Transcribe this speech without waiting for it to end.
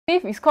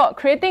It's called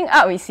Creating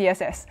Art with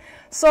CSS.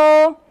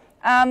 So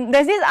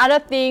there's this other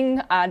thing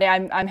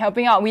that I'm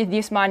helping out with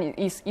this month.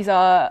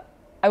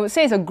 I would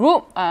say it's a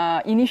group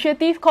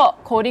initiative called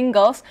Coding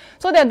Girls.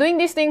 So they're doing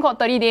this thing called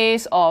 30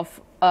 Days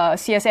of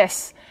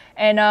CSS.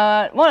 And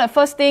one of the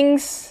first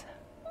things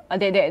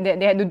they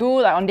had to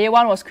do like on day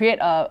one was create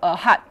a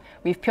heart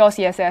with pure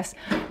CSS.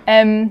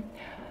 And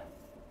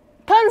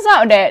turns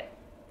out that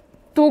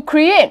to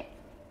create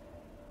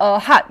a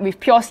heart with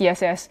pure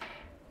CSS,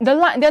 it's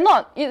not a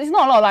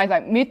lot of lines,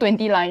 like maybe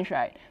 20 lines,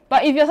 right?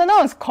 But if you're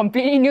someone who's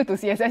completely new to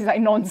CSS, it's like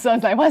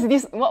nonsense. Like what's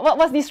this?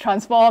 What's this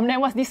transform? Then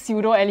what's this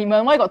pseudo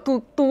element? Why got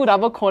two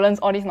double colons?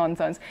 All this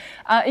nonsense.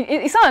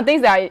 It's some of the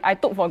things that I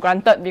took for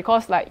granted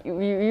because like you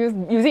use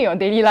it in your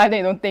daily life, then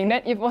you don't think.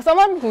 Then if for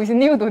someone who is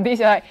new to this,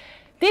 you're like,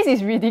 this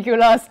is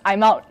ridiculous.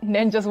 I'm out.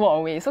 Then just walk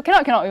away. So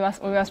cannot.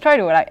 We must try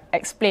to like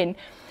explain.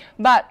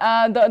 But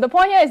the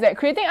point here is that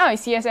creating art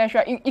with CSS,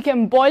 right, you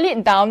can boil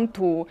it down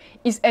to,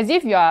 it's as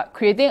if you are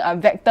creating a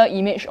vector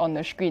image on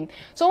the screen.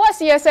 So what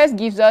CSS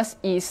gives us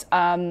is there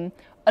are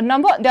a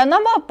number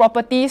of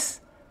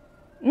properties,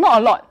 not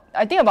a lot.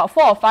 I think about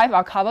 4 or 5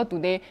 I'll cover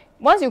today.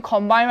 Once you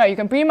combine, right, you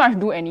can pretty much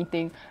do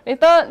anything.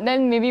 Later,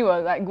 then maybe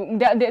we'll like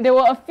there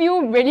were a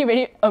few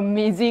really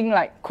amazing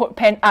like code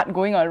pen art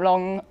going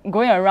around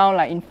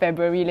like in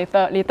February.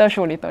 Later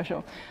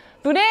show.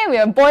 Today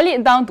we'll boil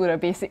it down to the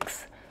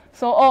basics.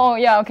 So,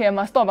 yeah, okay, I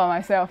must talk about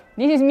myself.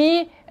 This is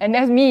me, and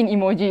that's me in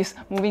emojis.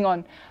 Moving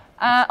on.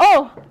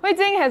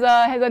 Jing has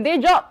a day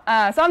job.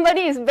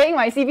 Somebody is paying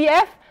my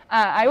CPF.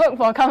 I work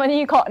for a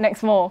company called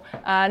Nextmo.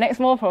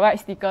 Nextmo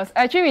provides stickers.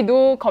 Actually, we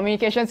do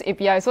communications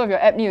API. So if your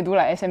app need to do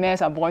like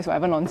SMS or voice,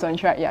 whatever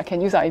nonsense, right? Yeah,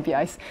 can use our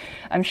APIs.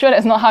 I'm sure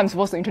that's not how I'm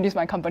supposed to introduce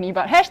my company,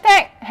 but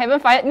hashtag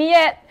haven't fired me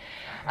yet.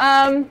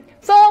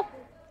 So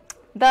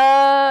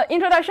the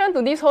introduction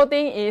to this whole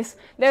thing is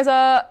there's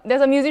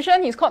a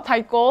musician. He's called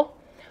Taiko.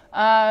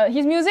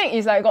 His music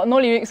is like got no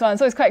lyrics one,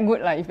 so it's quite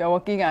good like if you're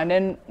working and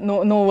then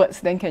no words,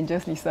 then can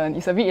just listen.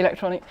 It's a bit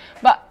electronic.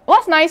 But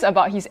what's nice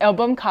about his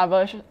album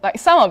covers, like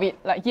some of it,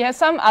 like he has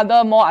some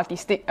other more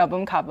artistic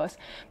album covers,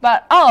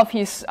 but out of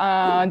his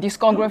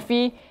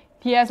discography,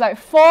 he has like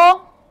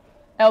 4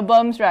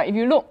 albums, right? If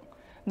you look,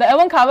 the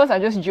album covers are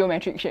just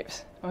geometric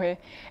shapes, okay?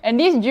 And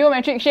these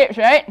geometric shapes,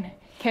 right,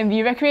 can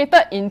be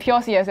recreated in pure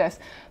CSS.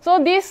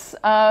 So this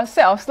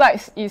set of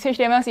slides is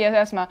HTML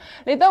CSS ma.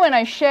 Later when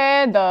I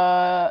share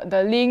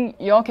the link,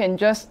 you all can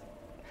just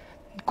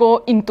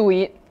go into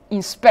it,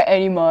 inspect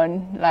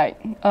element, like,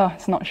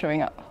 it's not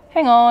showing up.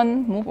 Hang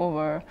on, move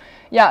over.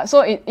 Yeah,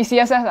 so it's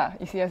CSS lah,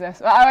 it's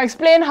CSS. I'll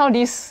explain how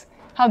this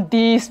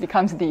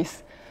becomes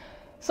this.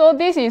 So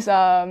this is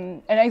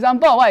an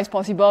example of what is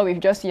possible with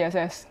just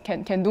CSS.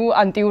 Can do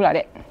until like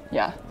that,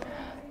 yeah.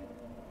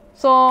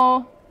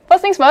 So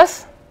first things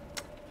first,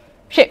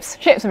 shapes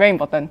are very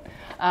important.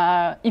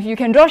 If you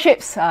can draw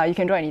shapes, you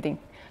can draw anything.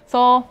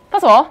 So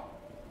first of all,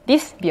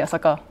 this be a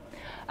circle.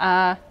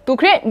 To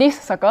create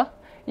this circle,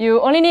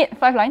 you only need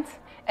 5 lines,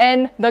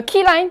 and the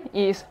key line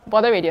is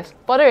border radius.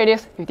 Border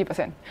radius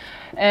 50%.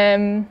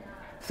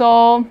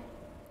 So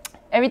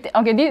everything.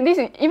 Okay, this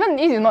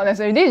is not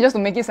necessary. This is just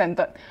to make it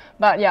centered.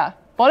 But yeah,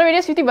 border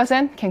radius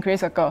 50% can create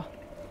circle.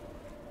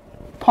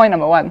 Point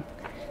number 1.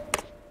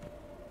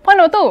 Point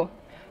number 2.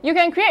 You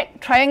can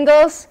create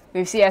triangles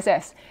with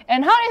CSS.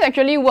 And how this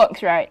actually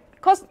works, right?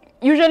 Because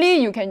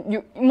usually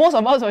most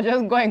of us will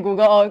just go and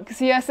Google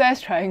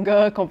CSS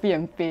triangle, copy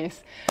and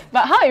paste.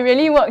 But how it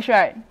really works,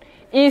 right,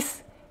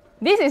 is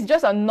this is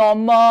just a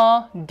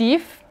normal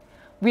div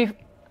with,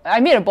 I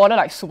made a border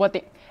like super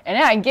thick. And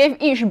then I gave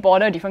each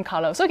border different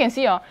color. So you can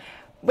see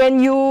when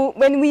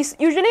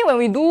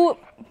we do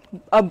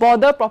a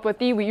border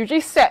property, we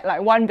usually set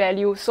like one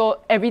value,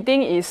 so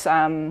everything is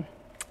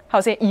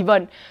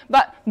even.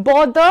 But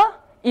border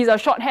is a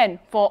shorthand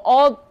for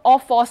all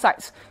 4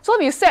 sides. So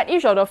if you set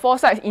each of the 4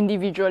 sides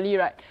individually,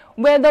 right,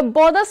 where the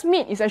borders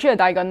meet is actually a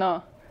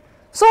diagonal.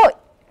 So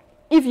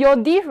if your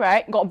div,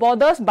 right, got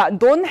borders but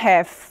don't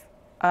have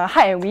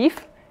height and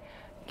width,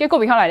 it could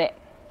become like that,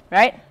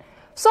 right?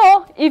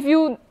 So if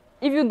you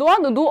don't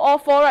want to do all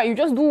 4, right, you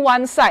just do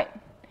one side,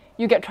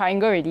 you get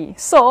triangle already.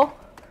 So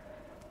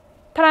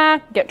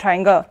ta-da, get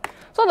triangle.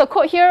 So the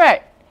code here,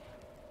 right,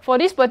 for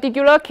this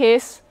particular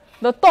case,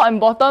 the top and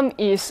bottom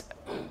is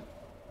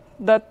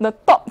the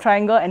top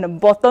triangle and the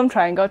bottom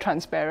triangle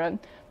transparent.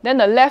 Then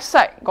the left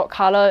side got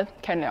color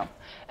can now.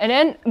 And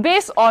then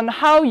based on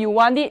how you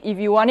want it, if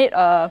you want it,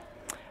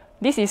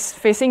 this is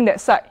facing that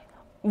side.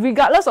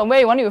 Regardless of where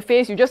you want it to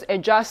face, you just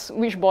adjust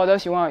which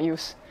borders you want to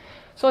use.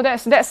 So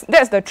that's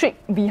the trick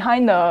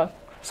behind the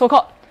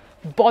so-called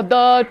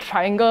border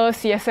triangle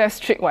CSS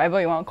trick, whatever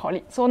you want to call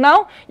it. So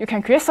now you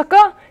can create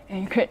circle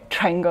and you create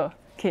triangle.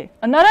 Okay.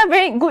 Another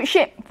very good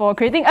shape for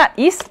creating art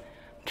is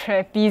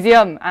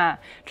trapezium.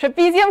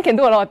 Trapezium can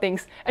do a lot of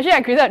things. Actually,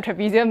 I created a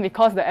trapezium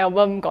because the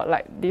album got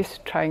like this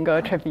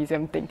triangle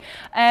trapezium thing.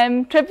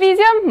 And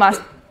trapezium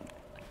must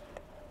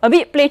a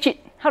bit play cheat.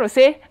 How to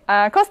say?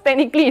 Because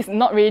technically it's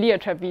not really a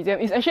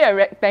trapezium. It's actually a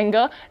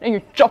rectangle. Then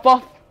you chop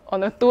off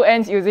on the 2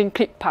 ends using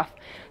clip path.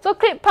 So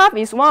clip path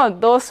is one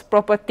of those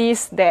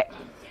properties that,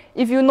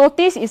 if you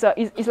notice, is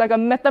like a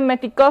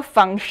mathematical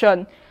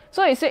function.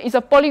 So it's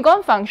a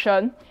polygon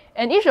function,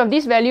 and each of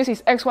these values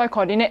is xy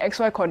coordinate,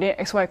 xy coordinate,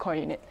 xy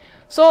coordinate.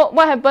 So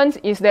what happens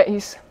is that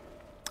is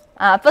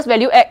first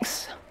value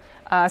x,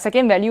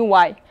 second value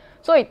y.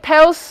 So it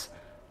tells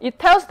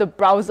the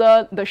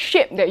browser the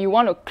shape that you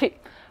want to clip.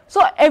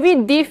 So every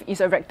div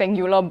is a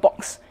rectangular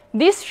box.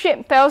 This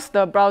shape tells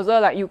the browser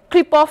like you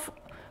clip off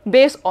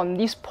based on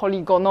this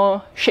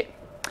polygonal shape.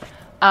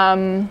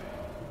 Sad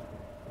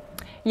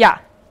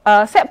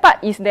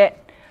part is that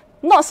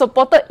not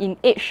supported in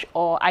H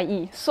or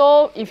IE.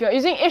 So if you're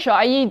using H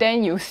or IE,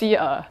 then you see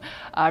a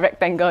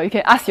rectangle. You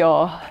can ask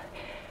your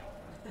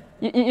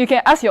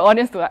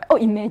audience to like,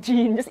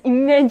 just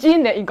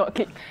imagine that it got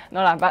clipped.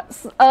 No lah, but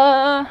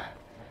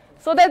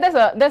so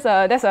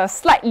that's a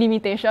slight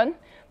limitation.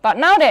 But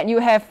now that you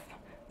have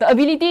the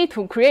ability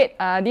to create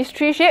these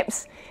three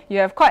shapes, you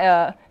have quite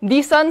a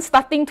decent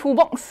starting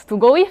toolbox to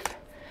go with.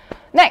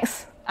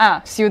 Next,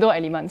 pseudo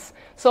elements.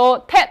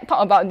 So Ted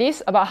talked about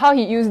this, about how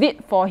he used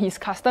it for his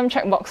custom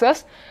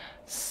checkboxes.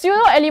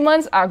 Pseudo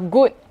elements are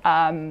good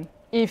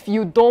if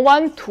you don't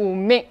want to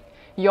make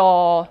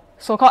your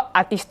so-called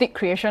artistic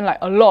creation like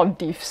a lot of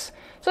divs.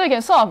 So you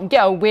can sort of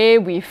get away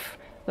with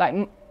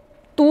like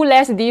 2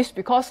 less divs,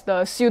 because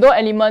the pseudo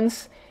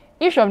elements,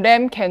 each of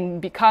them can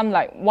become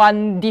like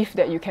one div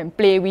that you can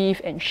play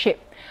with and shape.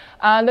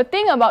 The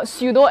thing about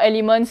pseudo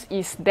elements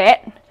is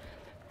that,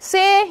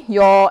 say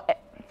your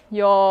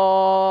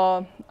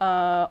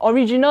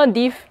original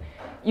div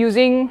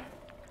using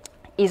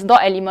is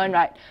dot element,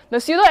 right? The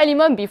pseudo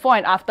element before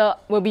and after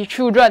will be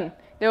children.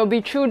 There will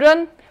be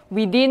children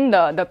within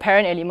the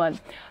parent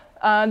element.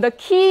 The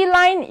key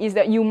line is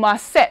that you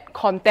must set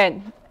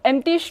content.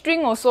 Empty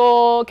string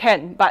also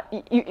can, but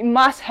it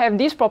must have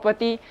this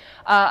property.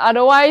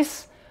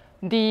 Otherwise,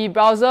 the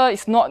browser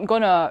is not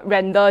going to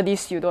render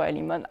this pseudo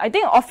element. I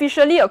think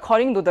officially,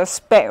 according to the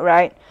spec,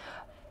 right,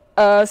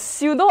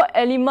 pseudo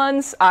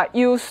elements are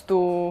used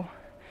to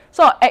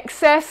sort of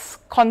access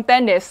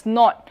content that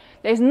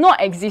is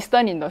not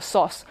existent in the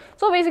source.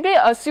 So basically,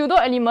 a pseudo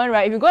element,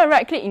 right, if you go and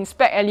right click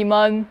inspect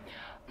element,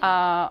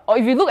 or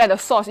if you look at the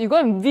source, you go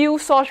and view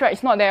source, right,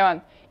 it's not there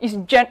one.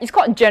 It's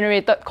called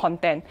generated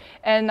content.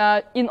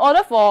 And in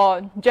order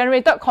for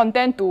generated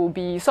content to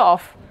be sort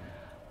of,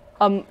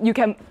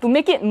 to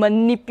make it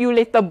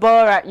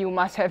manipulatable, right, you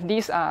must have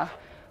this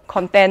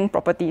content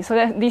property. So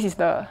this is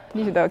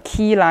the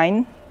key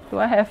line. Do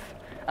I have?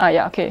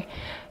 Yeah, okay.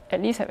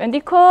 At least have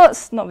empty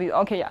quotes, not with,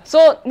 okay, yeah.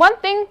 So one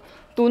thing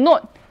to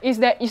note is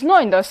that it's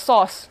not in the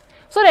source.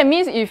 So that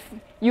means if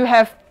you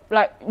have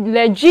like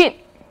legit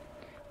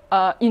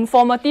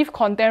informative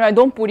content, right,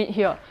 don't put it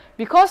here.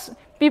 Because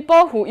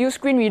people who use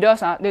screen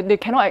readers, they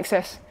cannot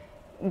access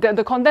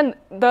the content.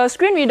 The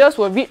screen readers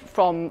will read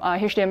from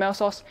HTML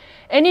source.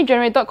 Any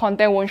generated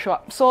content won't show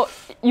up. So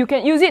you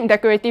can use it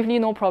decoratively,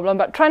 no problem,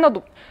 but try not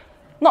to,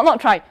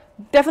 not try.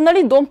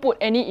 Definitely don't put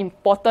any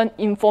important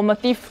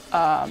informative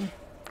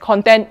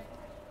content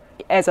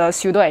as a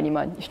pseudo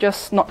element. It's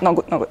just not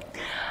good.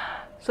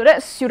 So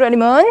that's pseudo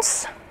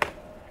elements.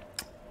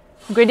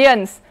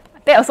 Gradients.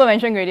 They also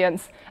mentioned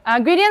gradients.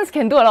 Gradients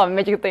can do a lot of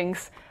magic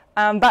things.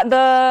 But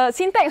the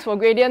syntax for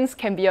gradients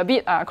can be a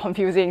bit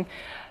confusing.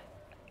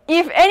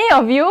 If any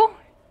of you,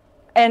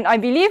 and I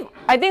think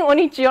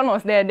only Chen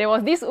was there, there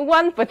was this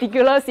one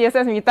particular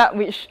CSS meetup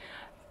which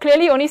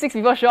clearly only 6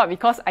 people showed up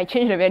because I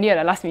changed the value at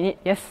the last minute.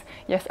 Yes,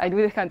 I do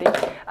this kind of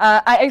thing.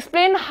 I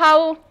explained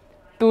how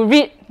to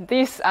read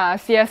these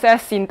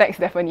CSS syntax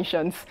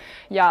definitions.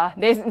 Yeah,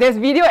 there's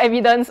video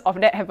evidence of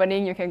that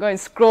happening. You can go and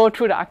scroll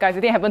through the archives.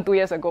 I think it happened 2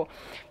 years ago.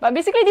 But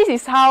basically, this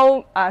is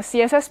how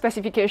CSS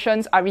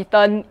specifications are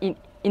written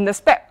in the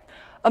spec.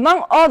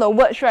 Among all the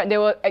words, right, they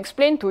will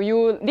explain to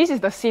you, this is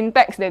the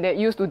syntax that they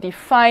use to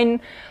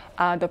define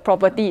the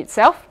property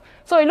itself.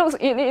 So it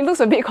looks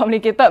a bit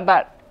complicated,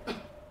 but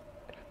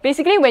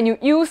basically when you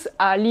use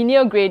a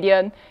linear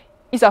gradient,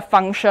 it's a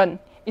function.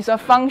 It's a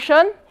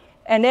function,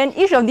 and then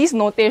each of these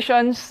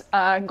notations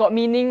got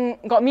meaning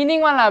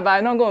one lah, but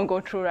I'm not going to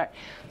go through, right?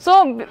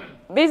 So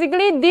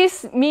basically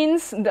this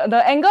means,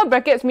 the angle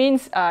brackets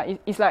means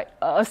it's like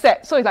a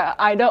set, so it's like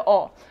either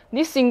or.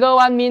 This single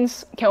one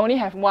means can only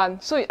have one,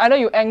 so either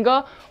you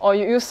angle or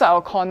you use side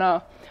or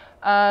corner.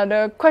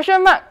 The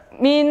question mark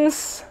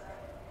means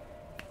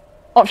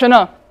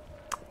optional,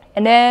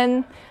 and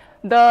then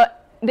the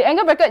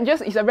angle bracket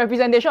just is a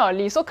representation of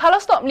list. So color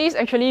stop list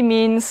actually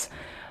means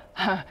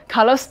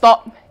color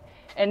stop,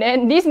 and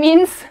then this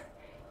means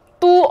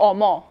 2 or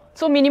more.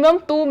 So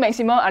minimum 2,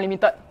 maximum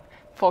unlimited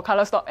for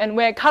color stop. And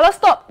where color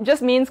stop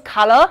just means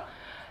color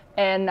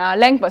and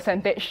length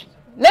percentage.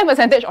 Length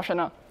percentage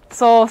optional.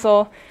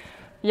 So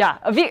yeah,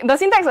 the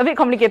syntax is a bit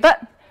complicated,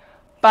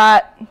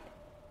 but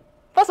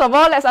first of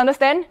all, let's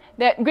understand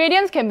that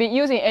gradients can be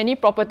used in any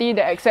property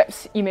that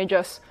accepts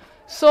images.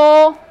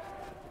 So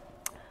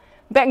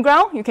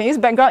background, you can use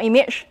background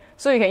image,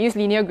 so you can use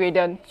linear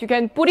gradient. You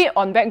can put it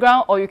on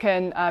background, or you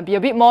can be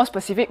a bit more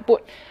specific,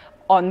 put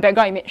on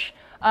background image.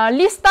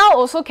 List style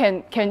also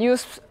can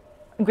use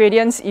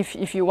gradients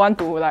if you want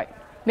to like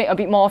make a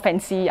bit more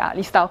fancy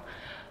list style.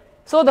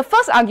 So the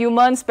first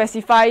argument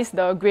specifies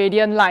the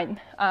gradient line.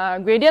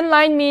 Gradient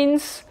line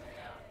means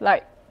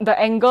like the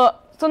angle.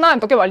 So now I'm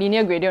talking about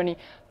linear gradient only.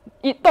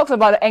 It talks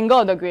about the angle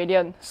of the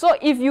gradient. So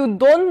if you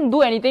don't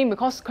do anything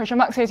because question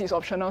mark says it's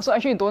optional, so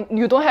actually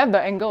you don't have the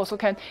angle also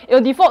can. It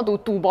will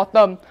default to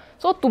bottom.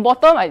 So to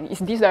bottom is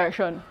this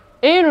direction.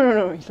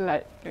 No, it's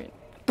like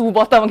to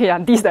bottom.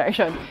 Okay, this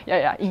direction.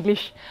 Yeah,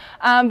 English.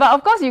 But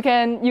of course you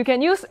can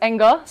use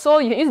angle. So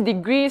you can use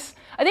degrees.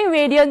 I think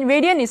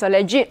radian is a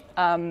legit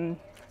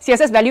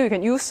CSS value you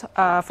can use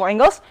for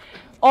angles.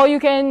 Or you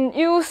can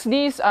use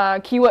these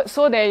keywords.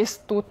 So there is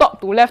to top,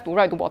 to left, to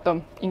right, to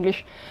bottom,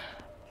 English.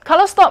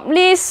 Color stop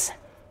list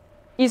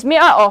is made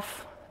out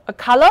of a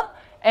color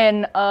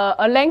and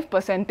a length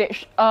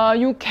percentage.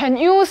 You can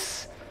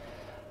use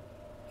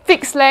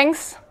fixed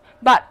lengths,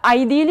 but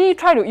ideally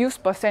try to use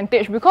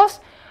percentage because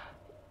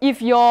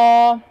if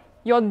your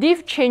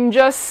div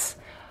changes,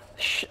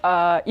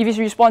 if it's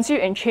responsive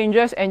and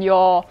changes and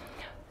your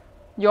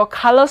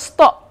color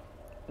stop,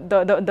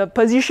 the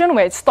position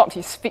where it stops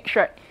is fixed,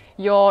 right?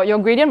 Your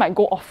gradient might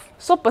go off.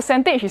 So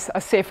percentage is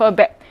a safer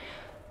bet.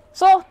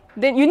 So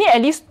then you need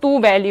at least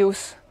 2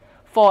 values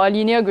for a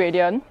linear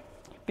gradient,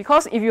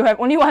 because if you have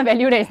only one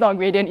value, then it's not a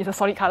gradient, it's a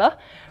solid color,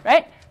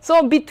 right?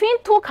 So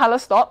between 2 color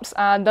stops,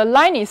 the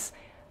line is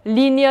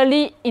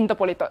linearly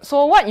interpolated.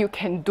 So what you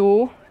can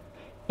do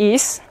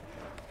is,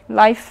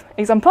 live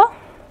example,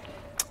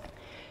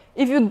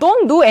 if you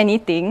don't do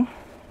anything,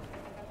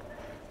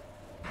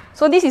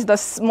 so this is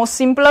the most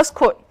simplest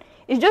code.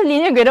 It's just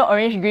linear gradient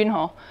orange green,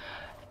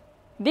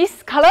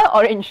 this color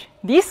orange,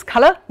 this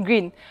color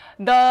green.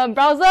 The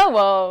browser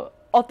will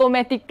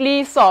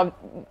automatically sort of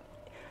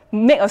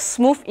make a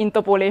smooth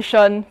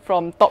interpolation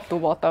from top to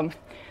bottom.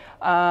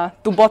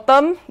 To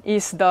bottom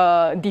is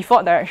the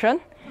default direction.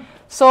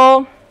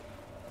 So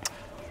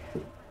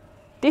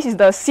this is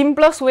the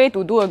simplest way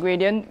to do a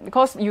gradient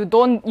because you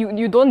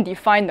don't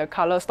define the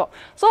color stop.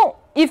 So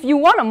if you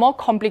want a more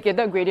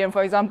complicated gradient,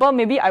 for example,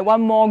 maybe I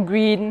want more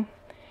green,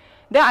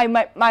 then I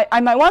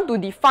might want to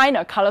define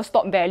a color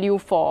stop value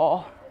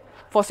for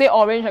say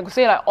orange. I could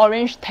say like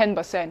orange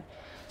 10%.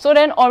 So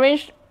then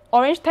orange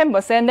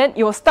 10%, then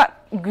it will start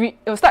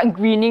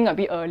greening a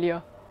bit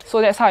earlier.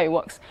 So that's how it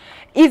works.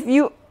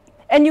 Because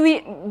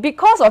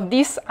of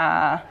this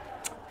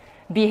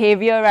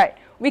behavior, right,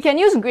 we can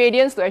use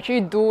gradients to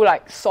actually do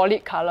like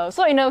solid color.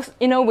 So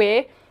in a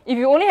way, if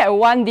you only have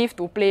one div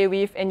to play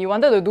with and you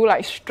wanted to do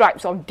like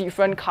stripes of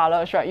different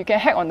colors, right, you can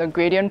hack on the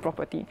gradient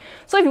property.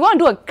 So if you want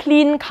to do a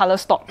clean color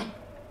stop,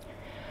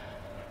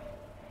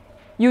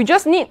 you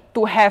just need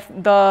to have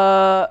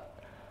the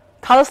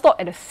color stop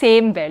at the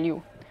same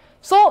value.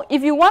 So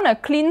if you want a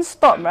clean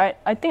stop, right,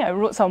 I think I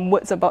wrote some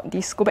words about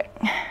this. Go back.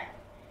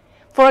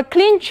 For a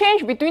clean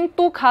change between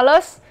 2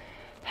 colors,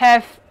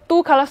 have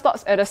 2 color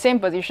stops at the same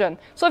position.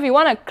 So if you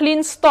want a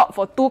clean stop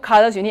for 2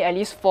 colors, you need at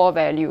least 4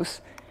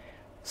 values.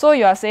 So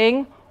you are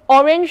saying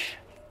orange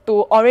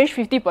to orange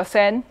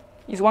 50%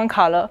 is one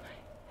color,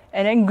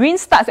 and then green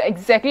starts at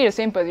exactly the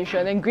same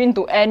position, and green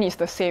to end is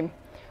the same.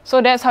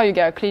 So that's how you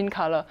get a clean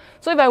color.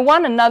 So if I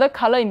want another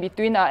color in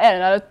between, I'll add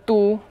another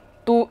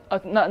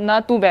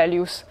another 2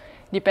 values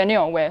depending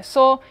on where.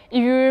 So if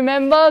you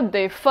remember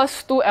the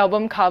first 2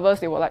 album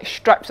covers, they were like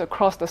stripes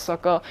across the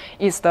circle.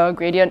 It's a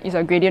gradient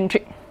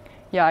trick.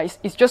 Yeah,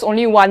 it's just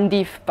only one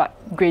div, but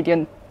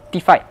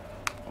gradientified.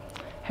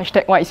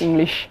 Hashtag what is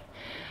English.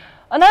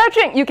 Another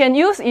trick you can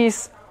use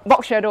is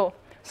box shadow.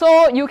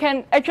 So you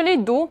can actually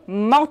do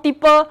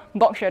multiple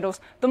box shadows.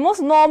 The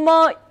most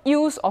normal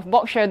use of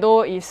box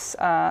shadow is,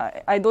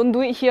 I don't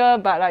do it here,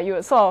 but like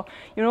you sort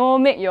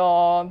of, make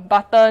your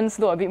buttons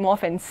look a bit more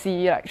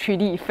fancy, like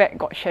 3D effect,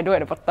 got shadow at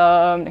the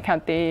bottom, that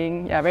kind of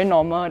thing. Yeah, very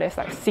normal. There's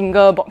like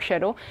single box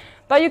shadow.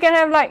 But you can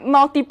have like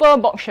multiple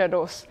box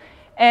shadows.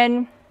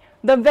 And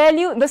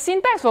the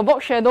syntax for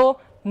box shadow,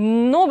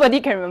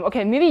 nobody can remember.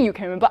 Okay, maybe you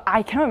can remember.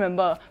 I cannot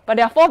remember. But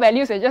there are 4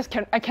 values.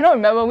 I cannot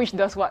remember which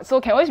does what. So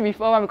can always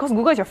refer one because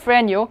Google is your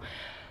friend, yo.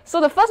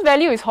 So the first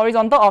value is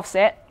horizontal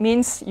offset.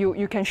 Means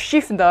you can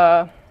shift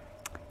the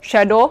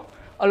shadow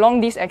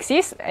along this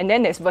axis, and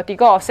then there's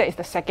vertical offset is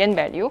the second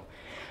value.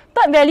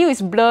 Third value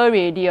is blur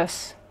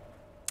radius.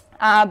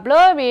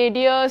 Blur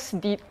radius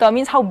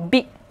determines how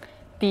big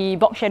the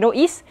box shadow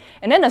is,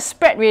 and then the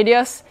spread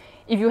radius,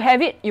 if you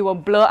have it, it will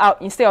blur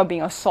out instead of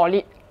being a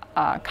solid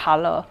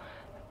color.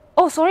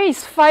 Oh, sorry,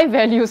 it's 5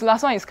 values.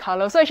 Last one is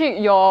color. So actually,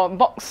 your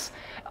box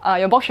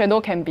shadow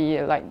can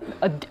be like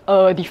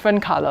a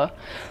different color.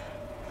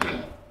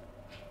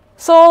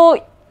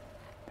 So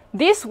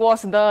this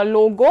was the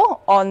logo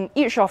on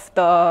each of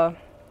the.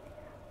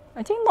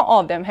 I think not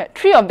all of them had.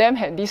 3 of them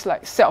had this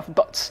like set of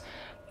dots,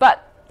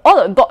 but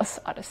all the dots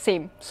are the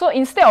same. So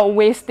instead of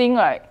wasting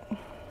like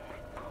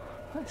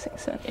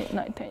 6, 7, 8,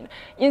 9, 10,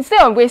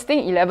 instead of wasting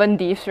 11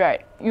 divs,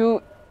 right,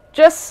 you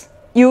just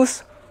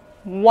use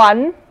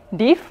one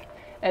div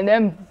and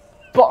then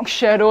box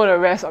shadow the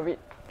rest of it.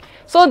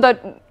 So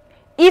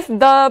if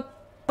the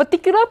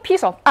particular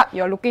piece of art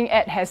you're looking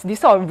at has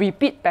this sort of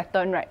repeat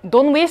pattern, right?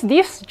 Don't waste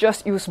this,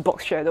 just use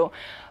box shadow.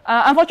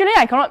 Unfortunately,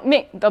 I cannot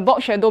make the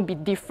box shadow be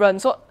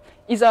different. So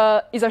it's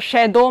a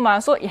shadow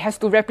so it has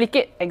to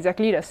replicate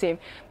exactly the same.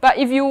 But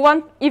if you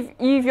want, if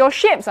your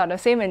shapes are the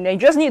same and they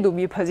just need to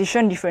be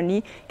positioned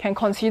differently, can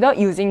consider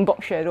using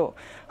box shadow.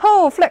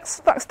 Oh,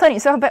 Flux turned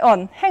itself back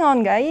on. Hang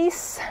on,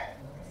 guys.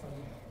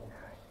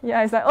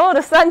 Yeah, it's like, oh,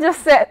 the sun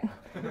just set.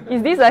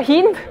 Is this a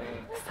hint?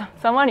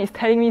 Someone is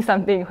telling me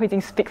something. Hui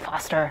Jing, speak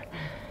faster.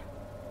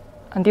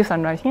 Until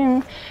sunrise.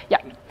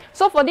 Yeah.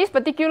 So for this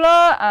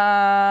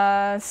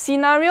particular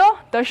scenario,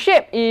 the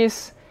shape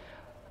is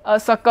a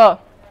circle.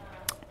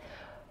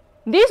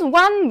 This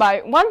 1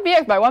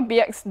 px by 1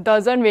 px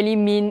doesn't really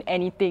mean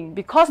anything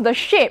because the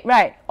shape,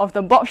 right, of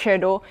the box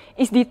shadow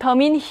is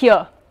determined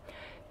here.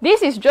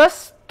 This is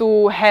just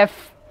to have,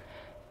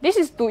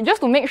 just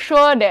to make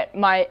sure that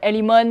my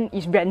element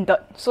is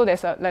rendered. So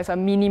there's a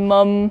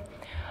minimum.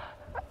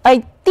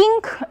 I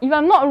think, if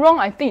I'm not wrong,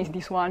 I think it's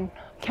this one.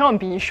 Cannot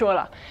be sure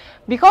lah,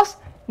 because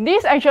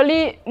this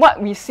actually what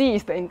we see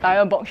is the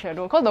entire box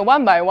shadow. Because the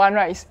 1 by 1,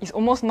 right, is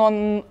almost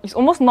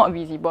not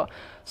visible.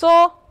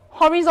 So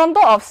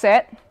horizontal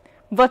offset,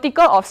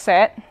 vertical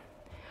offset.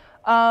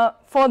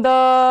 For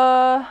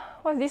the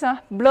what's this?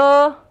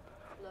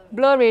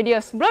 Blur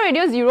radius. Blur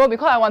radius 0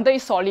 because I wanted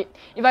it solid.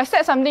 If I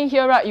set something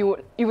here, right,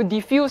 it would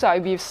diffuse. It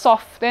would be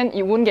soft. Then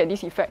it won't get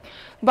this effect.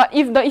 But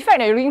if the effect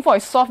that you're looking for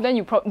is soft,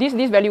 then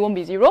this value won't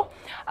be 0.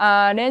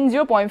 Then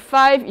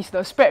 0.5 is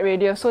the spread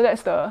radius. So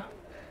that's the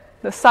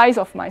size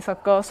of my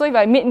circle. So if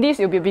I made this,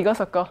 it'll be a bigger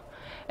circle.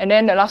 And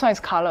then the last one is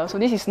color. So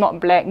this is not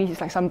black. This is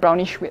like some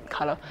brownish weird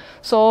color.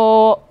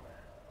 So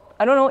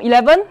I don't know,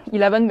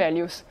 11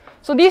 values.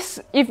 So this,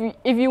 if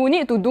you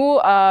need to do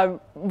a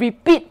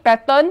repeat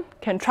pattern,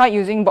 can try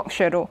using box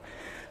shadow.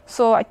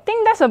 So I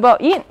think that's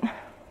about it.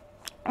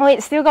 Oh,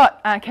 it still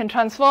got can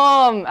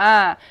transform.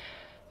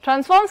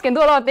 Transforms can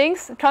do a lot of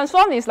things.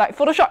 Transform is like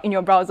Photoshop in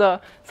your browser.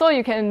 So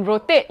you can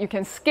rotate, you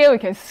can scale, you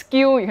can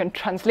skew, you can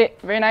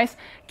translate. Very nice.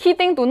 Key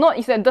thing to note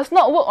is that it does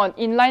not work on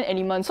inline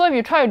elements. So if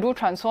you try to do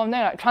transform,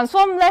 then like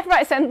transform left,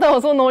 right, center,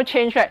 also no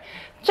change, right?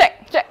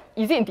 Check.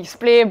 Is it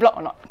display block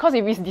or not? Because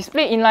if it's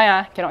display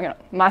inline, cannot.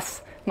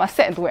 Must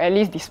set to at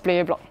least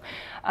display block.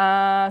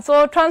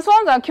 So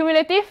transforms are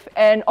cumulative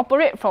and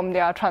operate from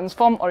their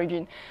transform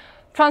origin.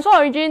 Transform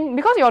origin,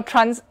 because your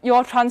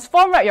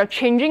transform, right, you're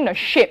changing the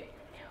shape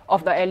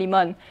of the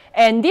element,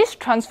 and this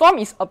transform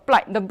is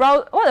applied.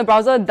 What the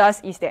browser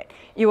does is that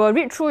it will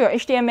read through your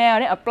HTML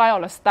and then apply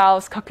all the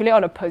styles, calculate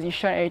all the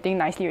position, everything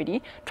nicely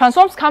already.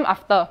 Transforms come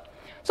after.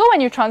 So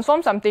when you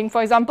transform something,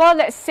 for example,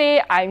 let's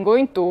say I'm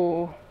going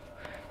to,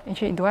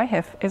 actually, do I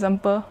have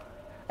example?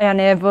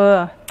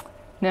 Never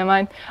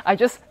mind. I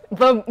just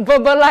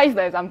verbalize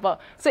the example.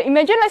 So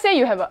imagine, let's say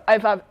you have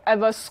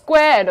a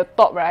square at the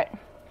top, right?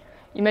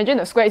 Imagine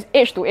the square is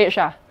edge to edge.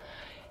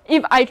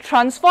 If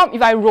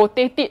I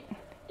rotate it,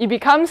 it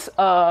becomes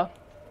a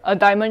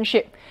diamond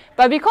shape.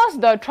 But because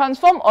the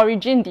transform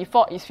origin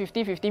default is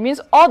 50-50, means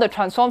all the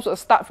transforms will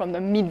start from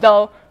the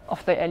middle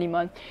of the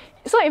element.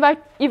 So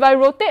if I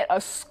rotate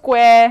a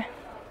square,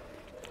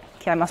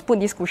 okay, I must put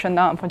this cushion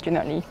down,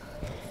 unfortunately.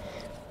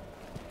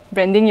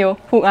 Branding you,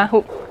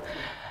 hook.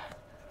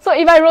 So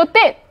if I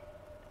rotate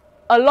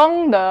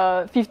along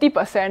the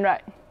 50%,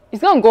 right,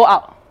 it's going to go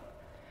out.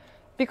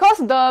 Because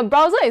the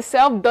browser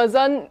itself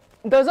doesn't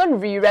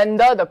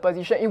re-render the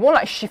position, it won't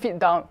like shift it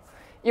down.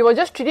 It will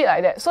just treat it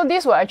like that. So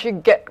this will actually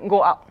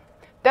go out.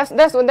 That's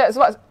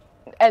what,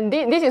 and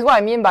this is what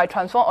I mean by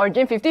transform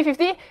origin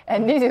 50-50,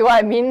 and this is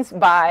what I mean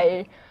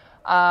by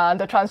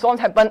the transforms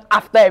happen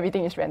after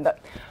everything is rendered.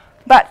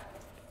 But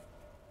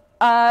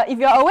if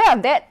you're aware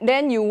of that,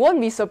 then you won't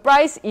be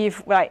surprised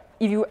if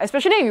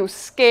especially if you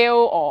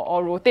scale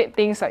or rotate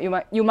things, like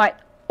you might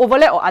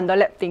overlap or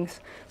underlap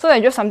things. So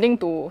that's just something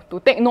to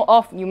take note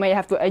of. You may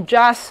have to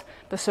adjust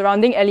the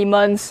surrounding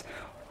elements.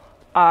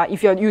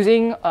 If you're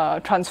using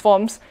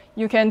transforms,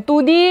 you can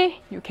 2D,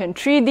 you can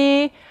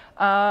 3D.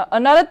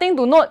 Another thing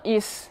to note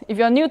is, if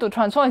you're new to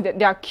transforms, is that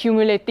they are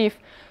cumulative.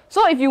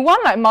 So if you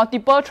want like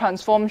multiple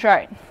transforms,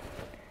 right,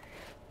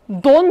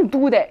 don't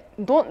do that.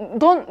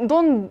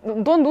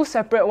 Don't do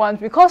separate ones,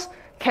 because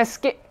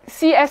cascade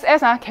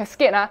CSS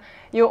cascade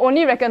you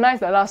only recognize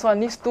the last one.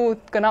 These two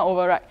cannot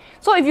override.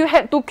 So if you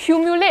had to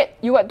cumulate,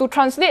 you had to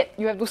translate,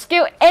 you have to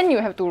scale, and you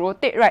have to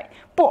rotate, right?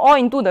 Put all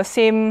into the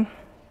same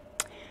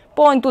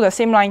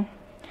line.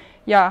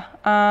 Yeah.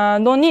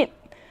 No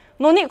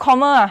need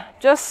comma.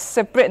 Just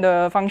separate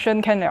the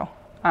function can liao.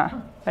 Like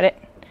that.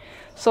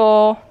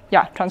 So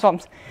yeah,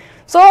 transforms.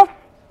 So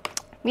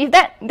with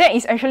that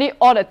is actually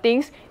all the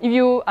things. If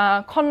you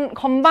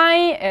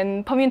combine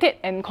and permutate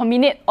and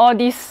combine all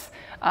these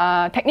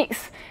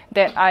techniques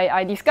that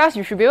I discussed,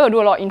 you should be able to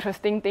do a lot of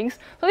interesting things.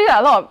 So these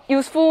are a lot of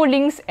useful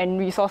links and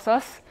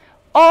resources,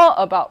 all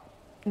about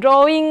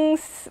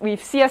drawings with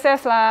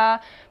CSS lah,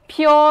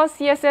 pure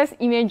CSS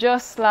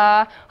images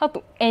lah, how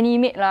to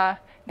animate lah.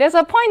 there's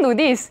a point to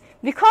this.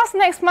 Because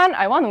next month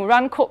I want to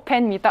run code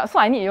pen meetup, so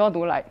I need you all to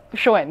like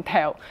show and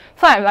tell.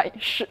 So I'm like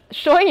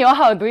showing you all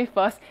how to do it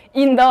first,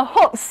 in the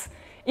hopes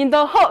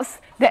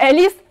that at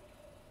least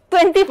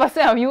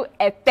 20% of you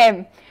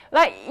attempt.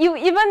 Like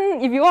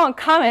even if you want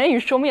to come and then you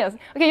show me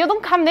okay, you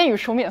don't come then you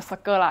show me a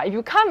circle lah. If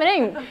you come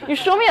and then you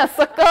show me a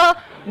circle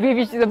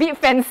which is a bit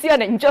fancier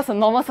than just a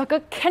normal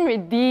circle, can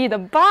already. The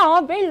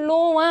bar very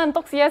low one.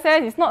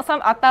 Talk.CSS is not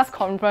some atas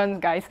conference,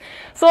 guys.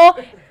 So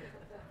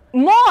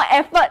more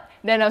effort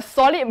than a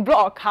solid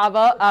block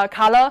of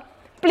color.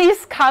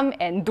 Please come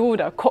and do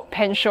the code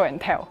pen show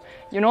and tell.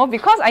 You know,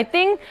 because I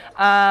think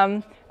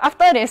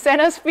after they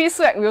send us free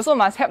swag, we also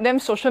must help them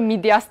social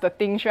medias the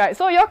things, right?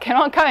 So y'all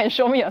cannot come and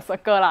show me a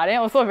circle lah. Then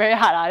also very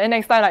hard lah. Then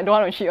next time I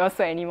don't want to ship us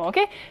swag anymore.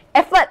 Okay,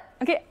 effort.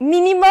 Okay,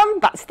 minimum,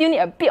 but still need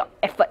a bit of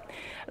effort.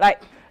 Like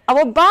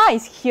our bar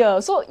is here,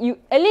 so you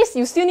at least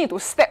you still need to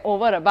step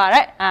over the bar,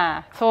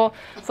 right?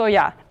 So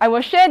yeah, I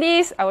will share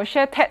this. I will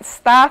share Ted's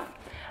stuff.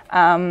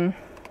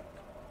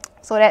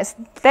 So that's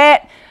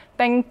that.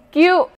 Thank you.